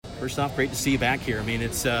First off, great to see you back here. I mean,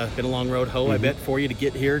 it's been a long road, I bet, for you to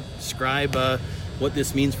get here. Describe what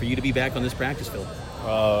this means for you to be back on this practice field.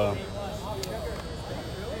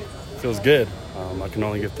 Feels good. I can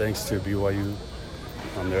only give thanks to BYU,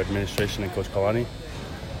 their administration and Coach Kalani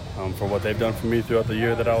for what they've done for me throughout the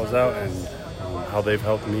year that I was out, and how they've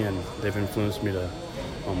helped me and they've influenced me to,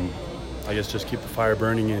 I guess, just keep the fire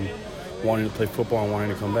burning and wanting to play football and wanting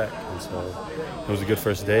to come back. And so it was a good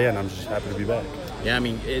first day, and I'm just happy to be back. Yeah, I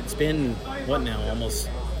mean, it's been, what now, almost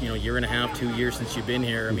year and a half, 2 years since you've been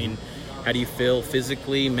here. I mean, how do you feel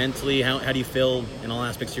physically, mentally? How do you feel in all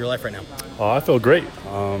aspects of your life right now? I feel great.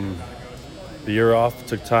 The year off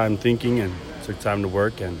took time thinking and took time to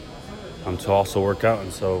work and to also work out.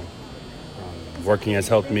 And so working has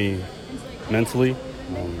helped me mentally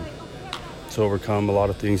to overcome a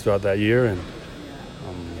lot of things throughout that year. And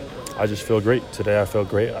I just feel great. Today I felt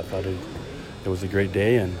great. I thought it was a great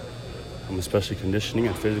day, and especially conditioning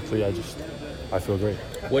and physically, I feel great.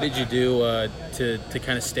 What did you do to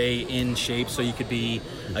kind of stay in shape so you could be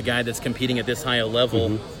a guy that's competing at this high a level?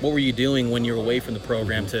 What were you doing when you were away from the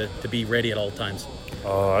program to be ready at all times?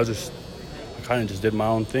 I kind of just did my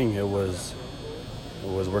own thing. It was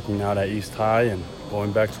working out at East High and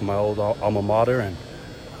going back to my old alma mater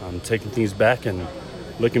and taking things back and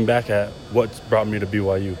looking back at what brought me to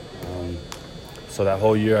BYU. So that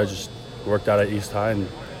whole year I just worked out at East High and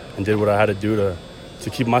did what I had to do to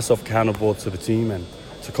keep myself accountable to the team and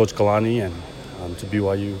to Coach Kalani and to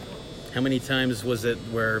BYU. How many times was it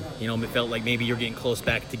where, it felt like maybe you're getting close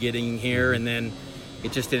back to getting here and then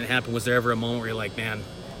it just didn't happen? Was there ever a moment where you're like, man,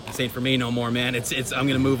 this ain't for me no more, man. I'm going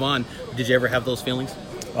to move on. Did you ever have those feelings?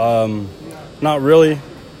 Not really.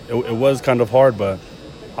 It was kind of hard, but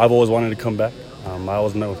I've always wanted to come back. I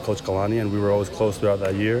always met with Coach Kalani, and we were always close throughout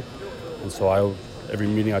that year. And so every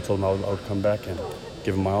meeting I told him I would come back and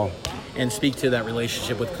give him my all. And speak to that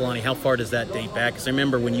relationship with Kalani. How far does that date back? Because I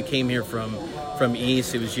remember when you came here from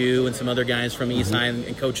East, it was you and some other guys from East High,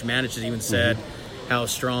 and Coach Manich has even said how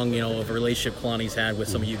strong, of a relationship Kalani's had with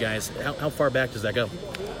some of you guys. How far back does that go?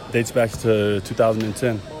 Dates back to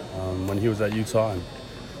 2010 when he was at Utah,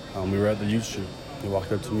 and we were at the youth shoot. He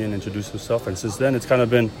walked up to me and introduced himself, and since then it's kind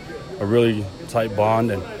of been a really tight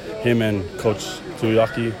bond, and him and Coach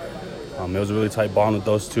Tukuafu, it was a really tight bond with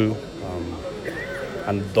those two.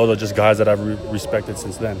 And those are just guys that I've respected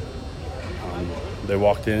since then. They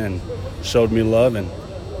walked in and showed me love, and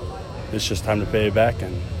it's just time to pay it back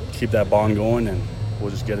and keep that bond going, and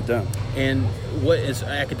we'll just get it done. And what is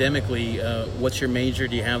academically, what's your major?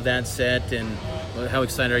 Do you have that set? And how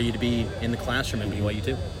excited are you to be in the classroom at BYU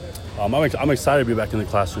too? I'm excited to be back in the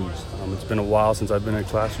classrooms. It's been a while since I've been in a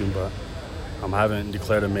classroom, but I haven't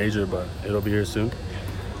declared a major, but it'll be here soon.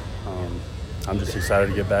 I'm just excited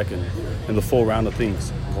to get back in the full round of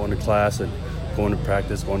things, going to class and going to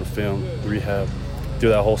practice, going to film, rehab, do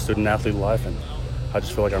that whole student-athlete life, and I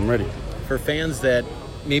just feel like I'm ready. For fans that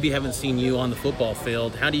maybe haven't seen you on the football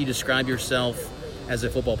field, how do you describe yourself as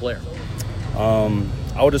a football player?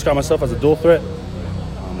 I would describe myself as a dual threat.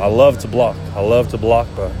 I love to block,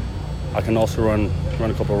 but I can also run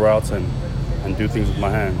a couple of routes and do things with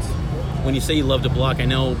my hands. When you say you love to block, I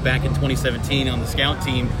know back in 2017 on the scout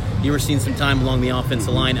team, you were seeing some time along the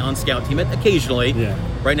offensive line on scout team occasionally. Yeah.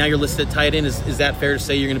 Right now you're listed at tight end. Is that fair to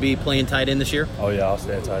say you're going to be playing tight end this year? Oh, yeah, I'll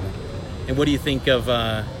stay at tight end. And what do you think of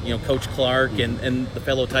Coach Clark and the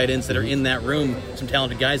fellow tight ends that are in that room, some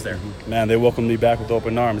talented guys there? Man, they welcomed me back with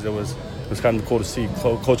open arms. It was kind of cool to see.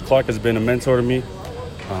 Coach Clark has been a mentor to me.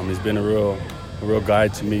 He's been a real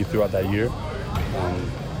guide to me throughout that year.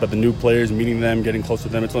 But the new players, meeting them, getting close to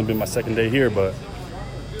them, it's only been my second day here, but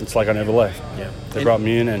it's like I never left. Yeah. They brought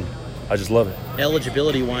me in, and I just love it.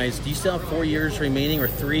 Eligibility-wise, do you still have 4 years remaining or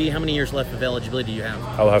 3? How many years left of eligibility do you have?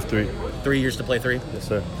 I'll have 3. 3 years to play 3? Yes,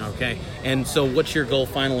 sir. Okay. And so what's your goal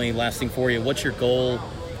finally, last thing for you? What's your goal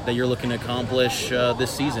that you're looking to accomplish this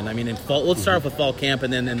season? I mean, in fall, let's start off with fall camp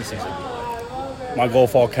and then the season. My goal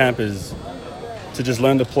fall camp is to just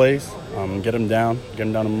learn the plays, get them down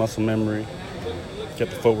to muscle memory, get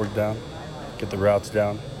the footwork down, get the routes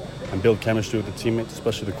down, and build chemistry with the teammates,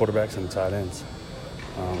 especially the quarterbacks and the tight ends.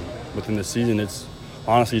 Within the season, it's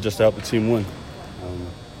honestly just to help the team win.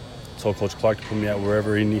 Told Coach Clark to put me out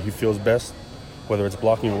wherever he feels best, whether it's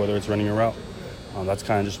blocking or whether it's running a route. That's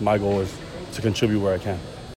kind of just my goal, is to contribute where I can.